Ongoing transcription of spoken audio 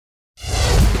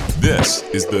This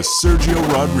is the Sergio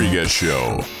Rodriguez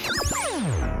Show.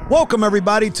 Welcome,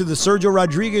 everybody, to the Sergio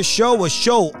Rodriguez Show, a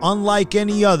show unlike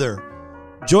any other.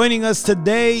 Joining us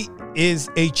today is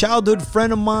a childhood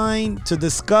friend of mine to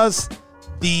discuss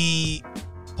the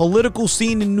political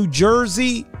scene in New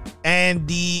Jersey and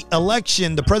the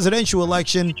election, the presidential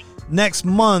election next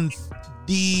month.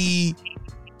 The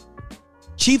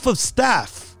Chief of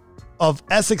Staff of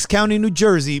Essex County, New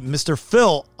Jersey, Mr.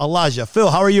 Phil Alagia. Phil,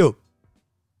 how are you?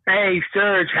 Hey,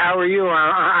 Serge, how are you?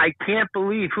 I can't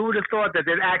believe, who would have thought that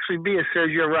there'd actually be a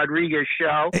Sergio Rodriguez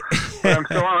show, but I'm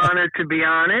so honored to be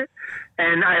on it.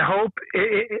 And I hope,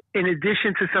 in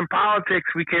addition to some politics,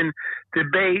 we can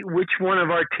debate which one of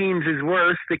our teams is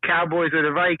worse, the Cowboys or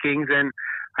the Vikings. And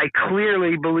I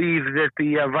clearly believe that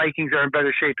the Vikings are in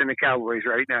better shape than the Cowboys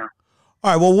right now.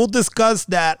 All right, well, we'll discuss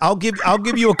that. I'll give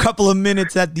you a couple of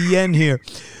minutes at the end here.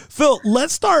 Phil,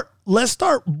 let's start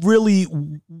really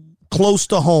close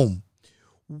to home.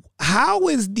 How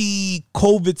is the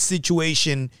COVID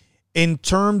situation in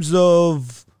terms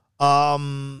of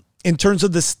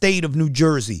the state of New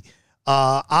Jersey?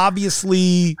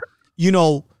 Obviously,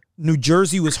 New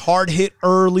Jersey was hard hit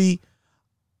early.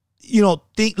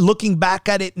 Looking back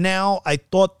at it now, I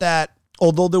thought that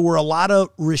although there were a lot of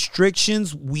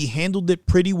restrictions, we handled it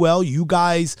pretty well. You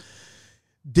guys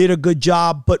did a good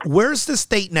job. But where's the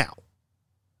state now?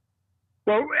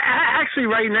 Well, actually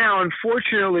right now,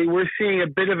 unfortunately, we're seeing a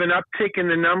bit of an uptick in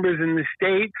the numbers in the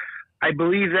state. I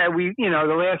believe that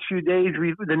the last few days,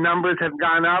 the numbers have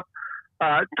gone up.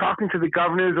 Talking to the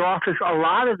governor's office, a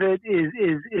lot of it is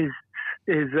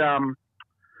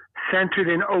centered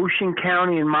in Ocean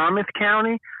County and Monmouth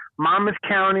County. Monmouth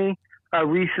County,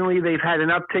 recently they've had an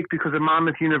uptick because of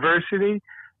Monmouth University,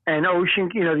 and Ocean,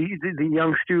 the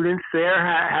young students there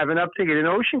have an uptick. And in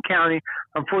Ocean County,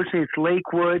 unfortunately, it's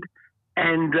Lakewood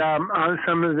and on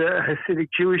some of the Hasidic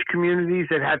Jewish communities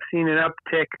that have seen an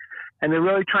uptick, and they're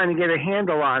really trying to get a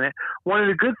handle on it. One of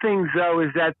the good things, though, is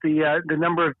that the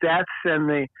number of deaths and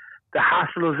the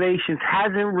hospitalizations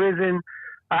hasn't risen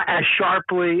as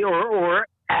sharply or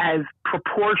as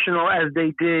proportional as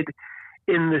they did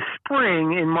in the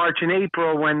spring, in March and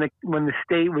April, when the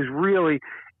state was really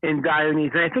in dire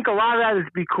needs. And I think a lot of that is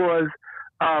because,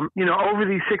 over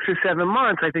these 6 or 7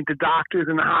 months, I think the doctors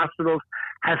and the hospitals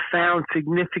have found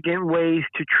significant ways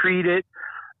to treat it,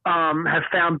 have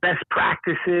found best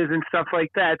practices and stuff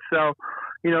like that. So,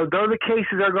 though the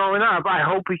cases are going up, I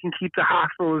hope we can keep the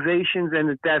hospitalizations and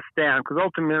the deaths down, because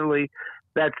ultimately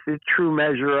that's the true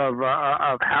measure of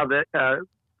how the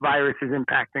virus is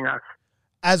impacting us.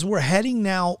 As we're heading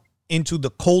now into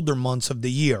the colder months of the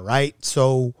year, right?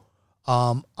 So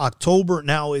October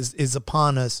now is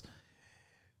upon us.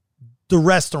 The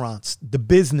restaurants, the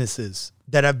businesses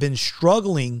that have been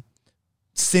struggling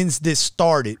since this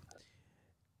started,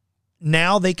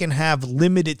 now they can have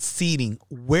limited seating.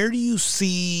 Where do you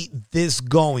see this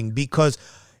going? Because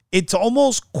it's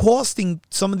almost costing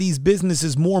some of these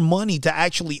businesses more money to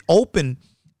actually open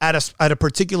at a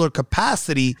particular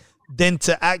capacity than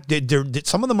to act.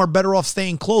 Some of them are better off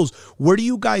staying closed. Where do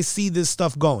you guys see this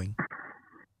stuff going?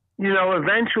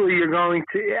 Eventually you're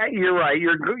right.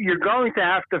 You're going to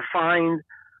have to find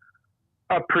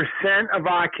a percent of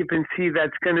occupancy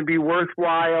that's going to be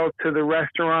worthwhile to the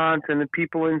restaurants and the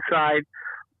people inside,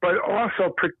 but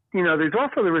also, there's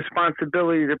also the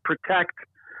responsibility to protect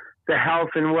the health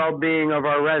and well-being of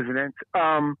our residents.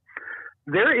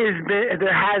 There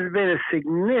has been a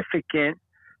significant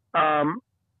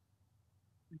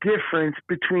difference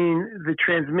between the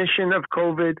transmission of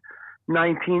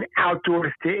COVID-19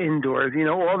 outdoors to indoors.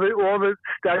 All the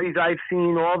studies I've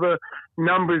seen, all the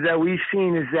numbers that we've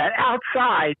seen is that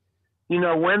outside, when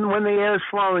the air is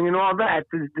flowing and all that,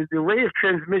 the rate of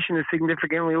transmission is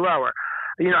significantly lower.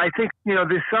 I think,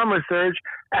 this summer, Serge,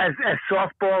 as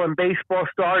softball and baseball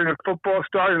started and football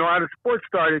started and a lot of sports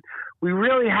started, we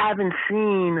really didn't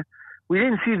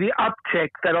see the uptick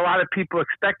that a lot of people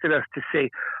expected us to see.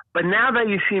 But now that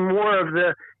you see more of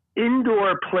the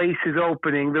indoor places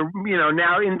opening,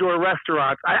 now indoor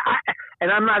restaurants, and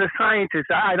I'm not a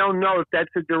scientist, I don't know if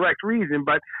that's a direct reason,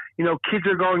 but, kids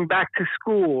are going back to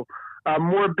school,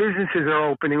 more businesses are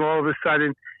opening all of a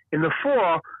sudden. In the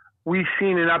fall, we've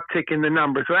seen an uptick in the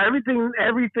numbers. So everything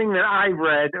that I've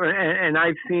read and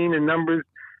I've seen in numbers,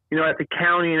 at the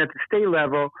county and at the state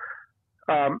level,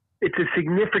 it's a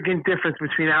significant difference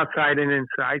between outside and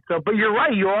inside. So, but you're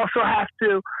right. You also have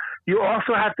to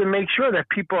make sure that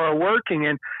people are working.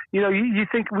 And, you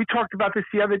think, we talked about this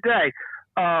the other day,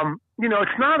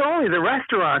 it's not only the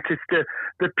restaurants, it's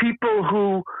the people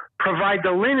who provide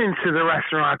the linen to the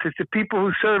restaurants. It's the people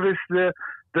who service the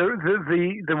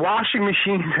the washing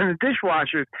machines and the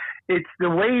dishwashers. It's the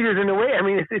waiters and the way. I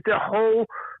mean, it's a whole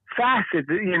facet,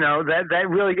 that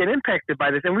really get impacted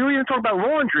by this. And we even talk about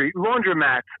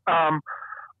laundromats.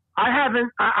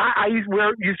 I used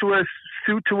to wear a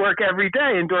suit to work every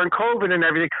day, and during COVID and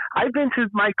everything, I've been to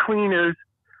my cleaners.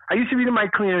 I used to be to my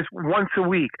cleaners once a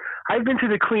week. I've been to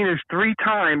the cleaners 3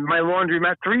 times, my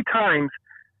laundromat 3 times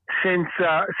since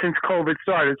COVID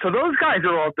started. So those guys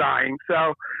are all dying.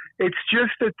 So it's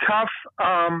just a tough,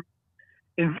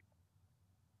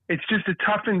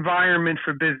 environment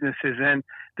for businesses, and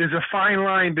there's a fine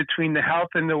line between the health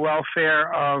and the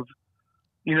welfare of,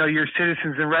 your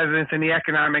citizens and residents, and the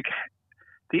economic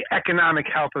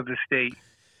health of the state.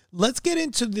 Let's get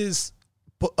into this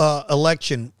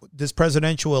election, this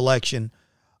presidential election.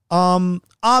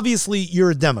 Obviously,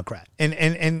 you're a Democrat,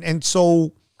 and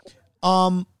so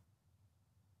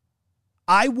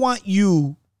I want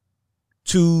you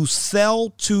to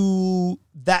sell to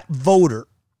that voter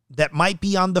that might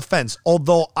be on the fence.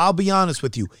 Although I'll be honest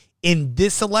with you, in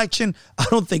this election, I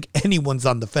don't think anyone's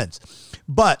on the fence.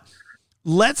 But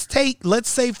let's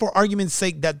say for argument's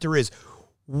sake that there is.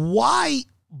 Why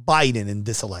Biden in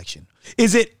this election?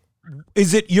 Is it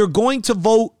you're going to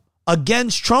vote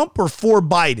against Trump or for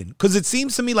Biden? Because it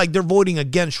seems to me like they're voting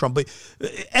against Trump. But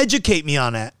educate me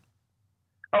on that.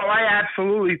 Oh, I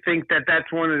absolutely think that that's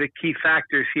one of the key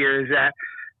factors here, is that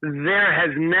there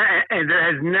has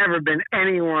never been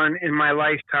anyone in my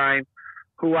lifetime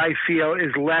who I feel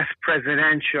is less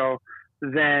presidential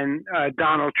than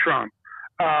Donald Trump.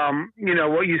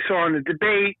 What you saw in the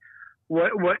debate,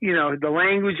 what the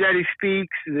language that he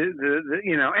speaks,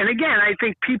 and again, I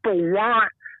think people want.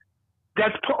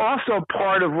 That's also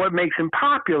part of what makes him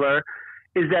popular,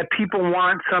 is that people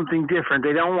want something different.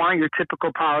 They don't want your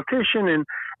typical politician,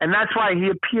 and that's why he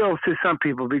appeals to some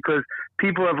people, because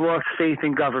people have lost faith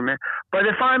in government. But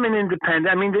if I'm an independent,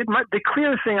 I mean, the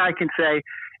clearest thing I can say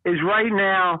is right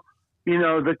now,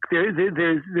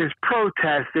 there's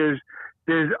protests,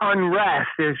 there's unrest,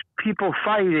 there's people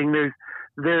fighting, there's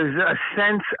a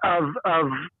sense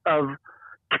of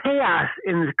chaos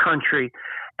in the country,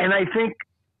 and I think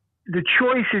the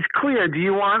choice is clear. Do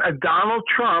you want a Donald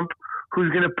Trump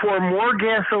who's going to pour more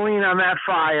gasoline on that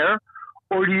fire,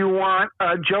 or do you want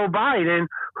Joe Biden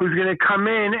who's going to come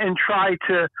in and try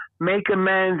to make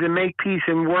amends and make peace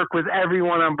and work with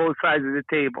everyone on both sides of the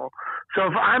table? So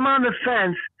if I'm on the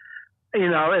fence,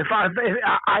 if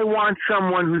I want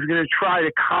someone who's going to try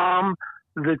to calm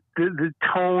the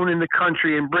tone in the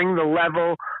country and bring the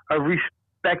level of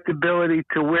respectability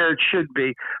to where it should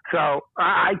be. So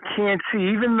I can't see,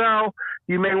 even though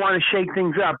you may want to shake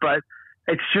things up, but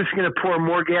it's just going to pour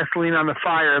more gasoline on the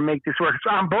fire and make this work. It's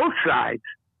on both sides.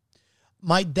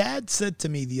 My dad said to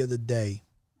me the other day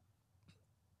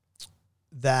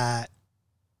that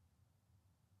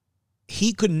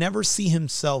he could never see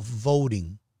himself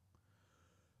voting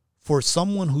for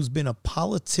someone who's been a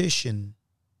politician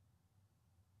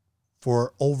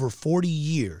for over 40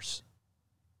 years,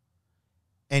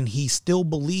 and he still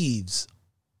believes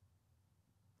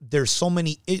there's so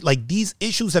many, like, these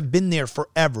issues have been there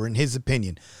forever, in his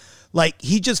opinion. Like,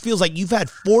 he just feels like you've had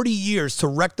 40 years to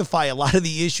rectify a lot of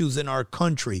the issues in our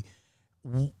country,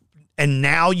 and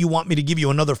now you want me to give you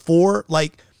another 4?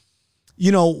 Like,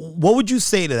 what would you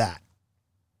say to that?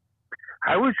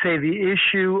 I would say the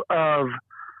issue of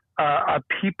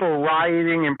people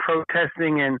rioting and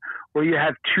protesting, and where you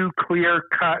have 2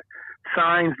 clear-cut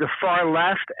signs, the far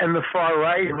left and the far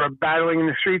right, who are battling in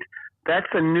the streets, that's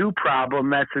a new problem.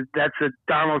 That's a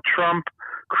Donald Trump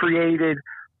created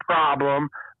problem.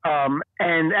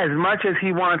 And as much as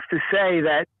he wants to say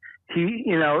that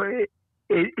he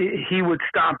would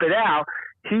stomp it out,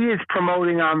 he is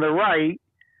promoting on the right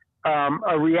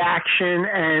a reaction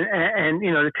and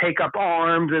to take up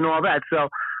arms and all that. So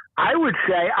I would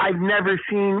say I've never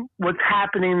seen what's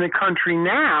happening in the country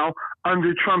now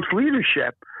under Trump's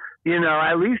leadership.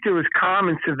 At least it was calm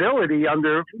and civility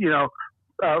under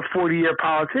 40-year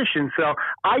politicians. So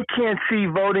I can't see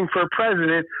voting for a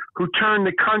president who turned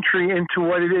the country into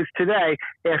what it is today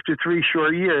after 3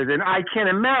 short years. And I can't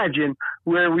imagine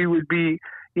where we would be,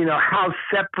 how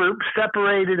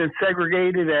separated and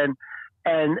segregated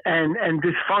and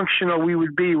dysfunctional we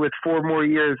would be with 4 more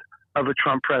years of a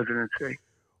Trump presidency.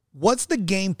 What's the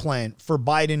game plan for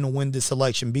Biden to win this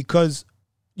election? Because,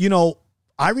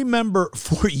 I remember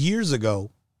 4 years ago,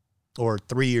 or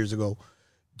 3 years ago,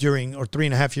 or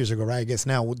 3.5 years ago, right? I guess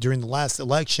now, during the last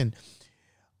election,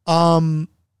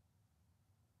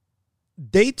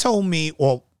 they told me,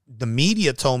 well, the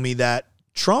media told me that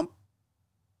Trump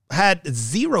had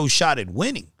 0 shot at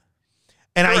winning.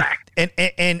 And Correct.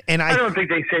 I don't think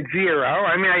they said zero.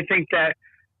 I mean, I think that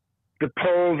the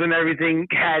polls and everything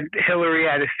had Hillary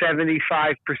at a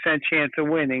 75% chance of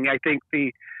winning. I think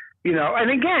and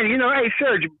again, hey,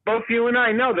 Serge, both you and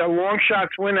I know that long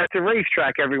shots win at the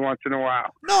racetrack every once in a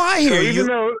while. No, I hear you. Even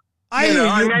though, I hear you.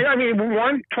 I mean,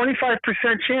 25%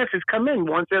 chance has come in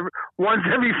once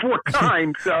every 4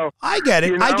 times. So I get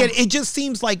it. I get it. It just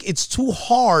seems like it's too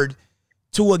hard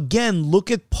to, again,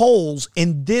 look at polls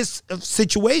in this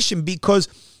situation, because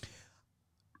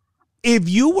if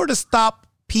you were to stop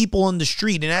people on the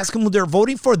street and ask them who they're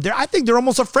voting for, I think they're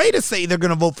almost afraid to say they're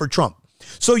going to vote for Trump.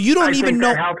 So you don't even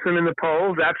know. That helps them in the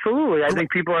polls. Absolutely. I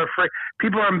think people are afraid.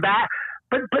 People are embarrassed.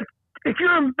 But if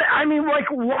you're,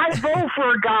 why vote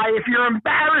for a guy if you're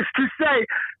embarrassed to say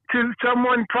to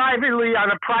someone privately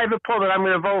on a private poll that I'm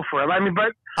going to vote for him?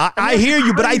 I hear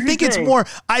you, but I think it's more.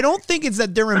 I don't think it's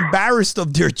that they're embarrassed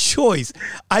of their choice.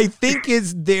 I think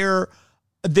it's they're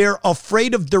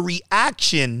afraid of the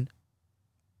reaction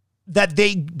that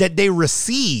they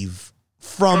receive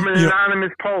from an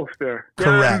anonymous pollster.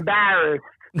 They're embarrassed.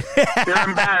 They're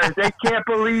embarrassed. They can't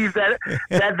believe that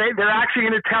they're actually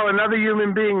going to tell another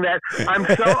human being that I'm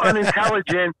so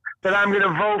unintelligent that I'm going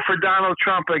to vote for Donald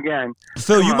Trump again.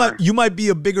 Phil, you might be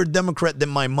a bigger Democrat than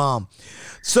my mom.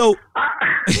 So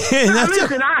listen,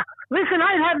 I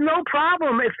have no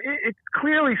problem if it's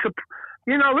clearly,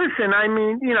 listen,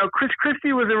 Chris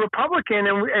Christie was a Republican,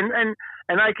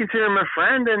 and I consider him a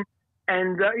friend,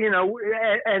 and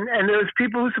there's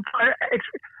people who support.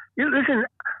 Listen,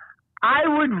 I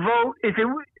would vote if it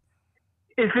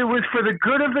was for the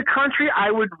good of the country. I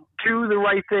would do the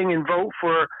right thing and vote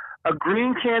for a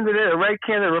green candidate, a red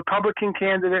candidate, a Republican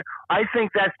candidate. I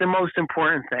think that's the most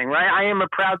important thing, right? I am a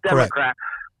proud Democrat,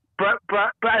 but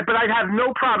I'd have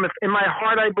no problem if, in my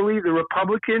heart, I believe the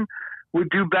Republican would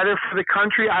do better for the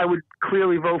country. I would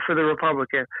clearly vote for the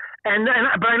Republican,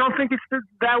 but I don't think it's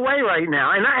that way right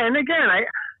now. And again,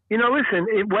 listen,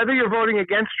 whether you're voting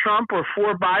against Trump or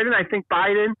for Biden, I think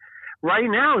Biden right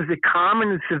now is the calm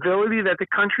and the civility that the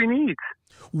country needs.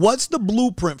 What's the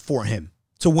blueprint for him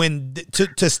to win,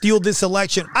 to steal this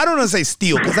election? I don't want to say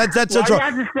steal, because that's such a. I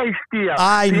have to say steal.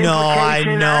 I know.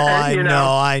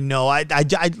 I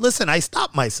listen. I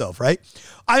stopped myself, right?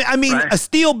 A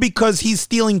steal because he's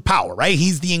stealing power, right?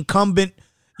 He's the incumbent.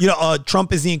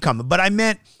 Trump is the incumbent. But I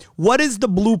meant, what is the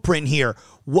blueprint here?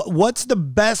 What's the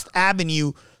best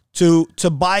avenue to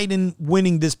Biden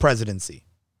winning this presidency?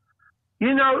 4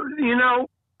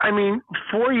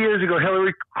 years ago,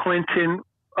 Hillary Clinton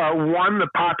won the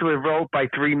popular vote by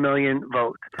 3 million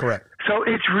votes. Correct. So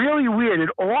it's really weird. It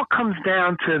all comes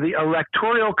down to the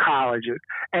electoral colleges.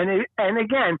 And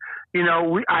again,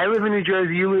 I live in New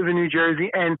Jersey, you live in New Jersey,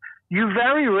 and you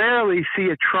very rarely see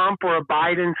a Trump or a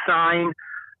Biden sign,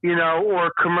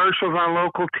 or commercials on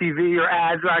local TV or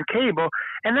ads on cable.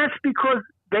 And that's because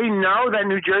they know that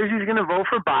New Jersey is going to vote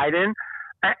for Biden,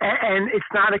 and it's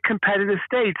not a competitive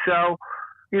state. So,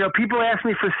 people ask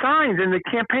me for signs, and the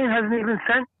campaign hasn't even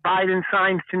sent Biden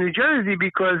signs to New Jersey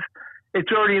because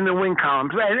it's already in the win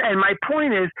columns. And my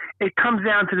point is, it comes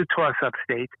down to the toss-up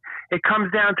states. It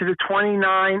comes down to the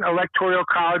 29 electoral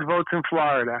college votes in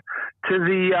Florida, to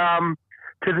the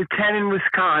 10 in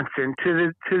Wisconsin,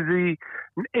 to the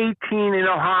 18 in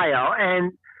Ohio,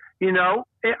 and the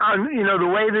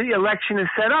way the election is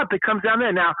set up, it comes down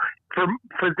there. Now,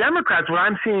 for Democrats, what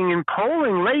I'm seeing in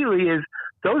polling lately is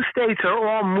those states are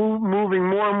all moving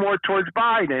more and more towards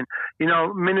Biden.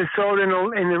 Minnesota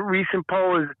in the recent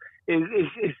poll is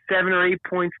 7 or 8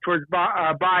 points towards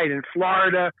Biden.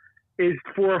 Florida is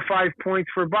 4 or 5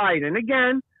 points for Biden.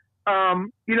 Again,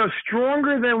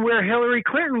 stronger than where Hillary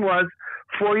Clinton was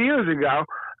 4 years ago.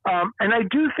 And I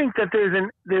do think that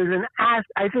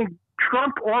I think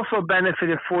Trump also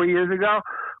benefited 4 years ago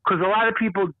because a lot of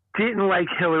people didn't like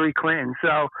Hillary Clinton.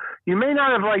 So you may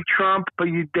not have liked Trump, but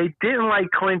they didn't like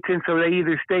Clinton, so they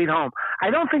either stayed home. I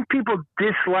don't think people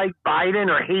dislike Biden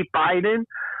or hate Biden.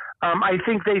 I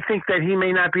think they think that he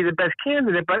may not be the best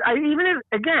candidate. But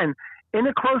again, in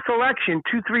a close election,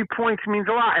 2-3 points means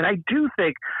a lot. And I do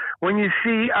think when you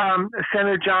see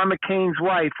Senator John McCain's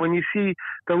wife, when you see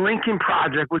the Lincoln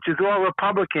Project, which is all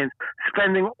Republicans,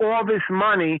 spending all this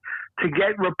money to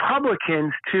get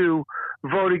Republicans to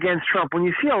vote against Trump, when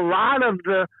you see a lot of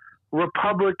the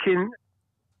Republican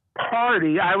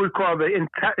Party, I would call the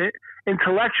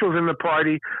intellectuals in the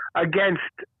party, against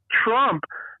Trump,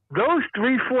 those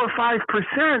 3, 4,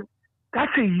 5%,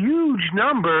 that's a huge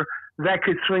number that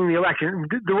could swing the election.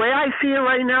 The way I see it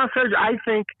right now, Sergio, I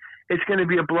think it's going to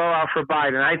be a blowout for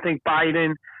Biden. I think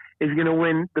Biden is going to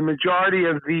win the majority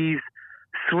of these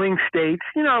swing states,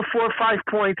 4 or 5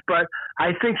 points, but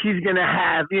I think he's going to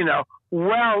have,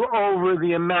 well over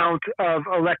the amount of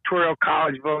electoral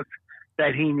college votes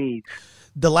that he needs.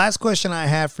 The last question I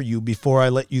have for you before I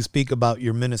let you speak about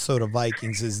your Minnesota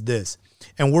Vikings is this,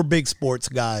 and we're big sports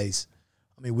guys.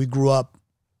 I mean, we grew up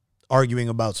arguing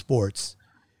about sports.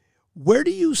 Where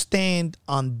do you stand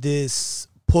on this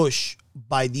push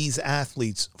by these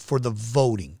athletes for the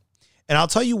voting? And I'll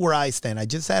tell you where I stand. I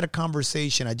just had a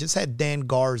conversation. I just had Dan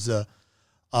Garza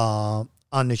on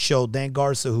the show. Dan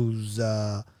Garza, who's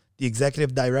the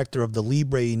executive director of the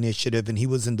Libre Initiative, and he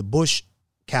was in the Bush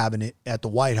cabinet at the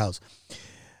White House.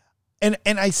 And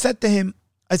I said to him,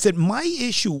 I said, my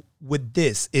issue with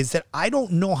this is that I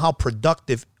don't know how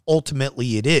productive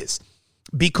ultimately it is,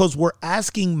 because we're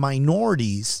asking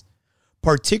minorities,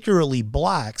 particularly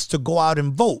blacks, to go out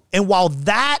and vote. And while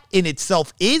that in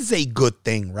itself is a good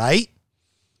thing, right?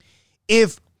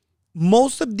 If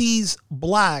most of these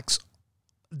blacks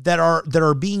that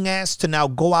are being asked to now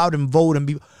go out and vote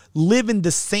and live in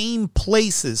the same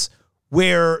places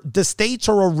where the states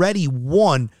are already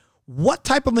won, what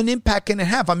type of an impact can it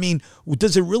have? I mean,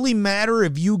 does it really matter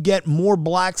if you get more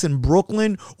blacks in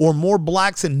Brooklyn or more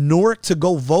blacks in Newark to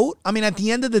go vote? I mean, at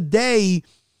the end of the day,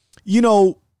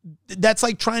 that's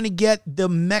like trying to get the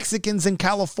Mexicans in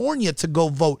California to go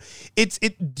vote.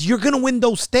 You're going to win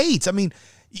those states. I mean,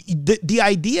 the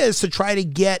idea is to try to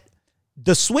get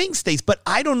the swing states, but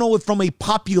I don't know if from a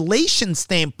population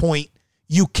standpoint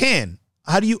you can.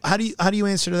 How do you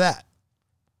answer to that?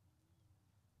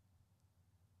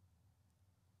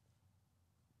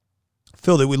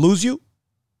 Phil, did we lose you?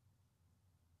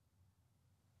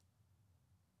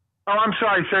 Oh, I'm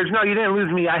sorry, Serge. No, you didn't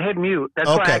lose me. I hit mute. That's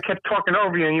why I kept talking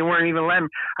over you and you weren't even letting me.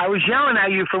 I was yelling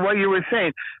at you for what you were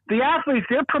saying. The athletes,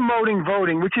 they're promoting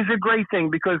voting, which is a great thing,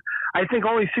 because I think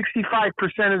only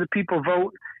 65% of the people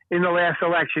vote in the last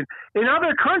election. In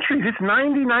other countries, it's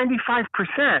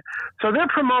 90-95%. So they're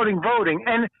promoting voting.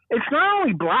 And it's not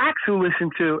only blacks who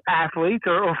listen to athletes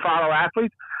or follow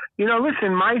athletes.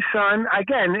 Listen, my son,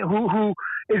 again, who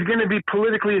is going to be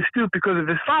politically astute because of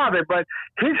his father, but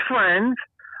his friends,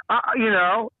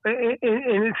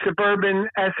 in suburban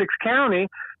Essex County,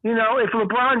 if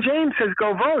LeBron James says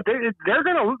go vote, they're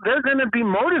gonna be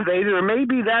motivated, or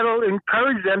maybe that'll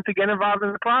encourage them to get involved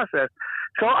in the process.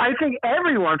 So I think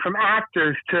everyone, from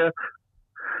actors to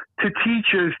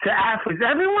teachers to athletes,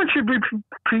 everyone should be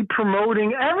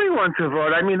promoting everyone to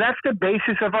vote. I mean, that's the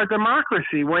basis of our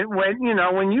democracy. When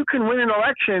you can win an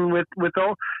election with if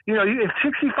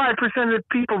 65% of the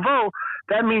people vote,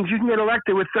 that means you can get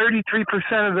elected with 33%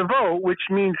 of the vote, which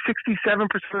means 67% of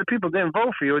the people didn't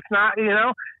vote for you. It's not,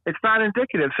 it's not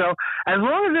indicative. So as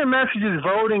long as their message is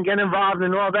vote and get involved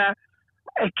and all that,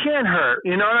 it can't hurt.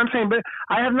 You know what I'm saying? But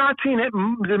I have not seen it.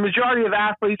 The majority of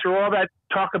athletes or all that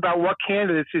talk about what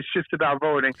candidates, it's just about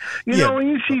voting. When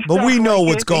you see but we know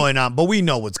what's going on. But we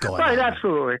know what's going on. Right,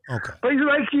 absolutely. Okay. But you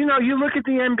look at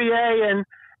the NBA and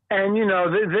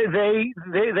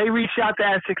they reached out to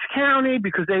Essex County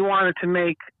because they wanted to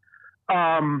make they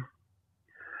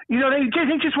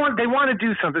want to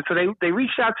do something. So they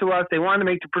reached out to us. They wanted to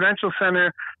make the Prudential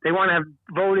Center. They want to have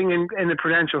voting in the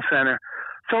Prudential Center.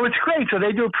 So it's great. So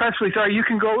they do a press release. All right,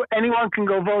 anyone can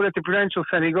go vote at the Prudential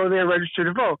Center. You go there, register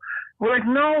to vote. We're like,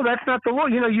 no, that's not the law.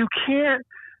 You can't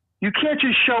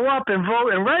just show up and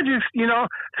vote and register.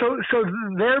 So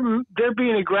they're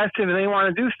being aggressive and they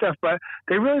want to do stuff, but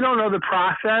they really don't know the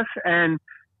process. And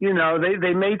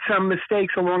they made some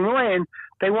mistakes along the way, and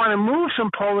they want to move some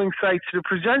polling sites to the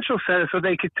Prudential Center so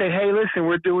they could say, hey, listen,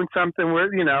 we're doing something. We're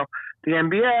the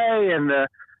NBA and the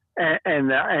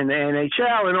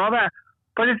NHL and all that.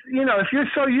 But it's, if you're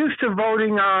so used to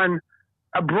voting on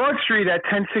a Broad Street at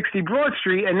 1060 Broad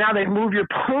Street, and now they move your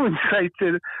polling site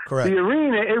to the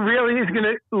arena, it really is going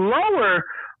to lower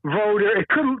it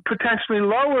could potentially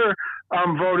lower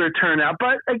voter turnout.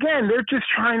 But again, they're just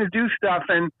trying to do stuff.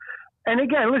 And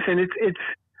again, listen, it's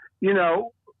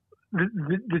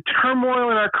the turmoil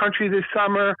in our country this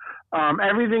summer,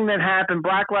 everything that happened,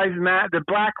 the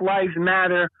Black Lives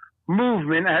Matter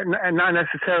movement, and not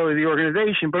necessarily the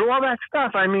organization, but all that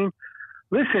stuff. I mean,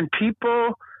 listen,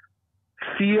 people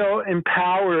feel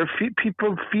empowered.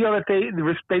 People feel that they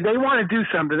want to do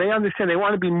something. They understand they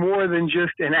want to be more than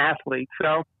just an athlete.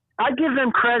 So I give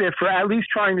them credit for at least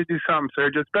trying to do something,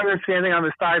 Sergio. It's better than standing on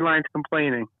the sidelines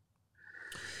complaining.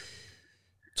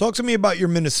 Talk to me about your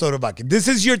Minnesota Vikings. This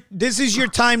is your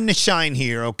time to shine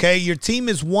here, okay? Your team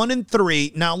is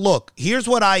 1-3. Now, look, here's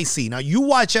what I see. Now, you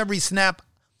watch every snap.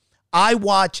 I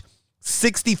watch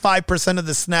 65% of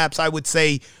the snaps, I would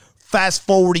say, fast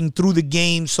forwarding through the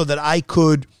game so that I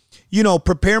could,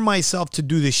 prepare myself to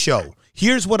do the show.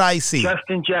 Here's what I see.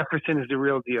 Justin Jefferson is the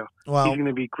real deal. Well, he's going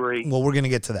to be great. Well, we're going to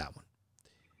get to that one.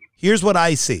 Here's what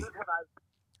I see.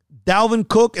 Dalvin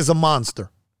Cook is a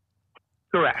monster.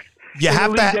 Correct. You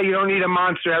have to. You don't need a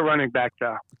monster at running back,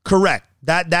 though. Correct.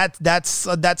 That's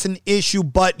an issue,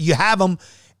 but you have him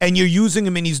and you're using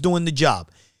him and he's doing the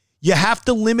job. You have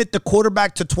to limit the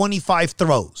quarterback to 25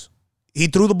 throws. He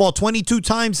threw the ball 22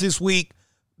 times this week.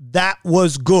 That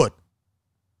was good.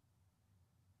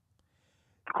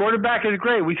 Quarterback is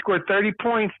great. We scored 30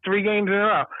 points 3 games in a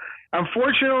row.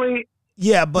 Unfortunately,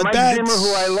 yeah, but Mike that's... Zimmer,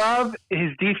 who I love, his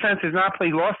defense has not played.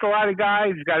 He lost a lot of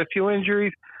guys. He's got a few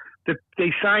injuries.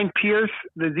 They signed Pierce,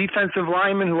 the defensive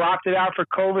lineman who opted out for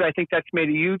COVID. I think that's made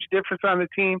a huge difference on the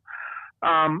team.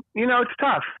 It's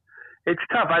tough. It's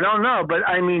tough. I don't know, but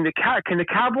I mean, can the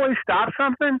Cowboys stop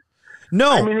something?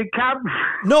 No. I mean,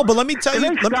 no, but let me tell you.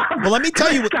 Let me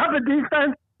tell you. Stop a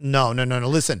defense? No.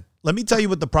 Listen, let me tell you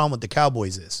what the problem with the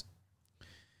Cowboys is.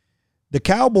 The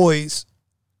Cowboys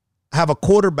have a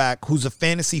quarterback who's a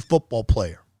fantasy football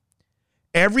player.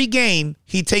 Every game,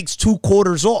 he takes 2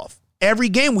 quarters off. Every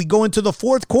game, we go into the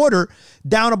fourth quarter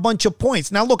down a bunch of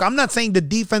points. Now, look, I'm not saying the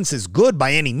defense is good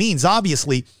by any means,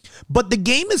 obviously, but the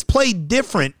game is played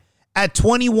different at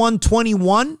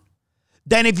 21-21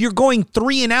 than if you're going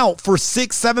 3 and out for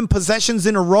 6-7 possessions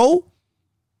in a row,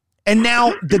 and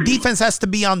now the defense has to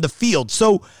be on the field.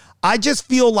 So I just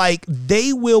feel like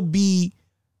they would be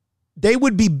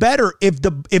better if the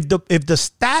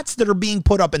stats that are being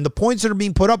put up and the points that are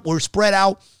being put up were spread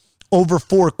out over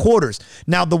 4 quarters.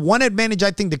 Now, the one advantage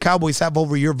I think the Cowboys have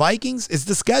over your Vikings is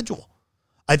the schedule.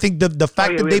 I think the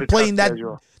fact that they play in that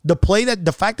schedule.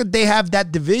 The fact that they have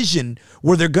that division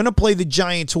where they're going to play the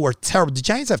Giants, who are terrible. The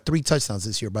Giants have 3 touchdowns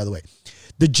this year, by the way.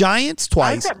 The Giants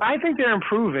twice. I think they're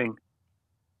improving.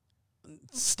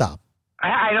 Stop.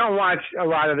 I don't watch a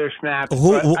lot of their snaps.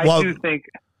 I do think.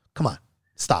 Come on,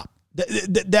 stop.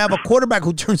 They have a quarterback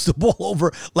who turns the ball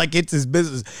over like it's his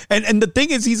business. And the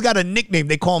thing is, he's got a nickname.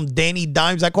 They call him Danny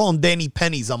Dimes. I call him Danny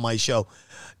Pennies on my show.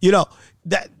 You know,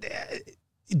 that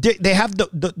they have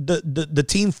the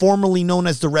team formerly known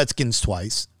as the Redskins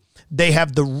twice. They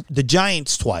have the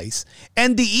Giants twice.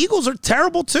 And the Eagles are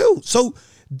terrible too. So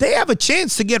they have a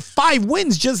chance to get 5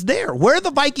 wins just there. Where are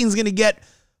the Vikings going to get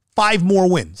 5 more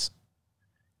wins?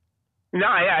 No,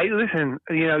 listen,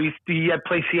 you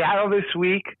play Seattle this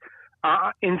week.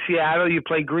 In Seattle, you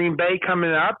play Green Bay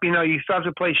coming up. You still have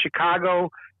to play Chicago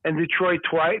and Detroit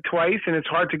twice, and it's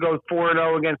hard to go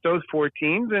 4-0 against those 4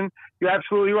 teams. And you're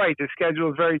absolutely right. The schedule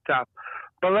is very tough.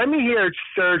 But let me hear it,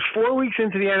 Serge. 4 weeks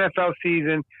into the NFL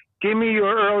season, give me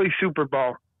your early Super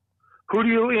Bowl. Who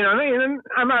do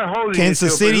I'm not holding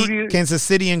Kansas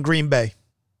City and Green Bay.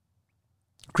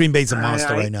 Green Bay's a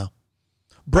monster right now.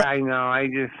 I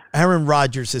know. Aaron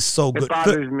Rodgers is so good. It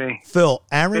bothers me. Phil,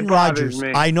 Aaron Rodgers.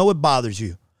 I know it bothers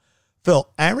you.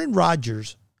 Phil, Aaron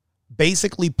Rodgers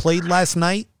basically played last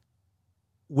night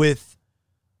with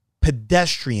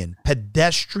pedestrian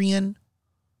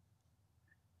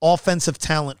offensive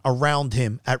talent around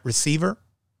him at receiver.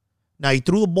 Now, he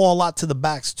threw the ball a lot to the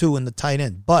backs, too, in the tight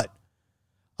end. But,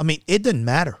 I mean, it didn't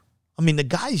matter. I mean, the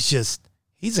guy's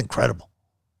he's incredible.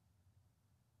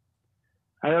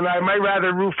 I don't know. I might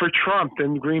rather root for Trump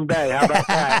than Green Bay. How about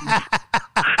that?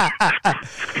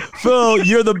 Phil,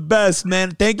 you're the best, man.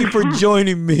 Thank you for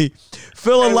joining me.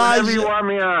 Phil Alagia. Whenever you want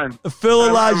me on. Phil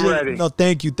Alagia. I'm ready. No,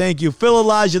 thank you. Phil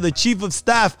Alagia, the Chief of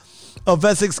Staff of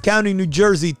Essex County, New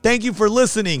Jersey. Thank you for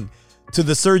listening to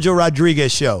the Sergio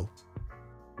Rodriguez Show.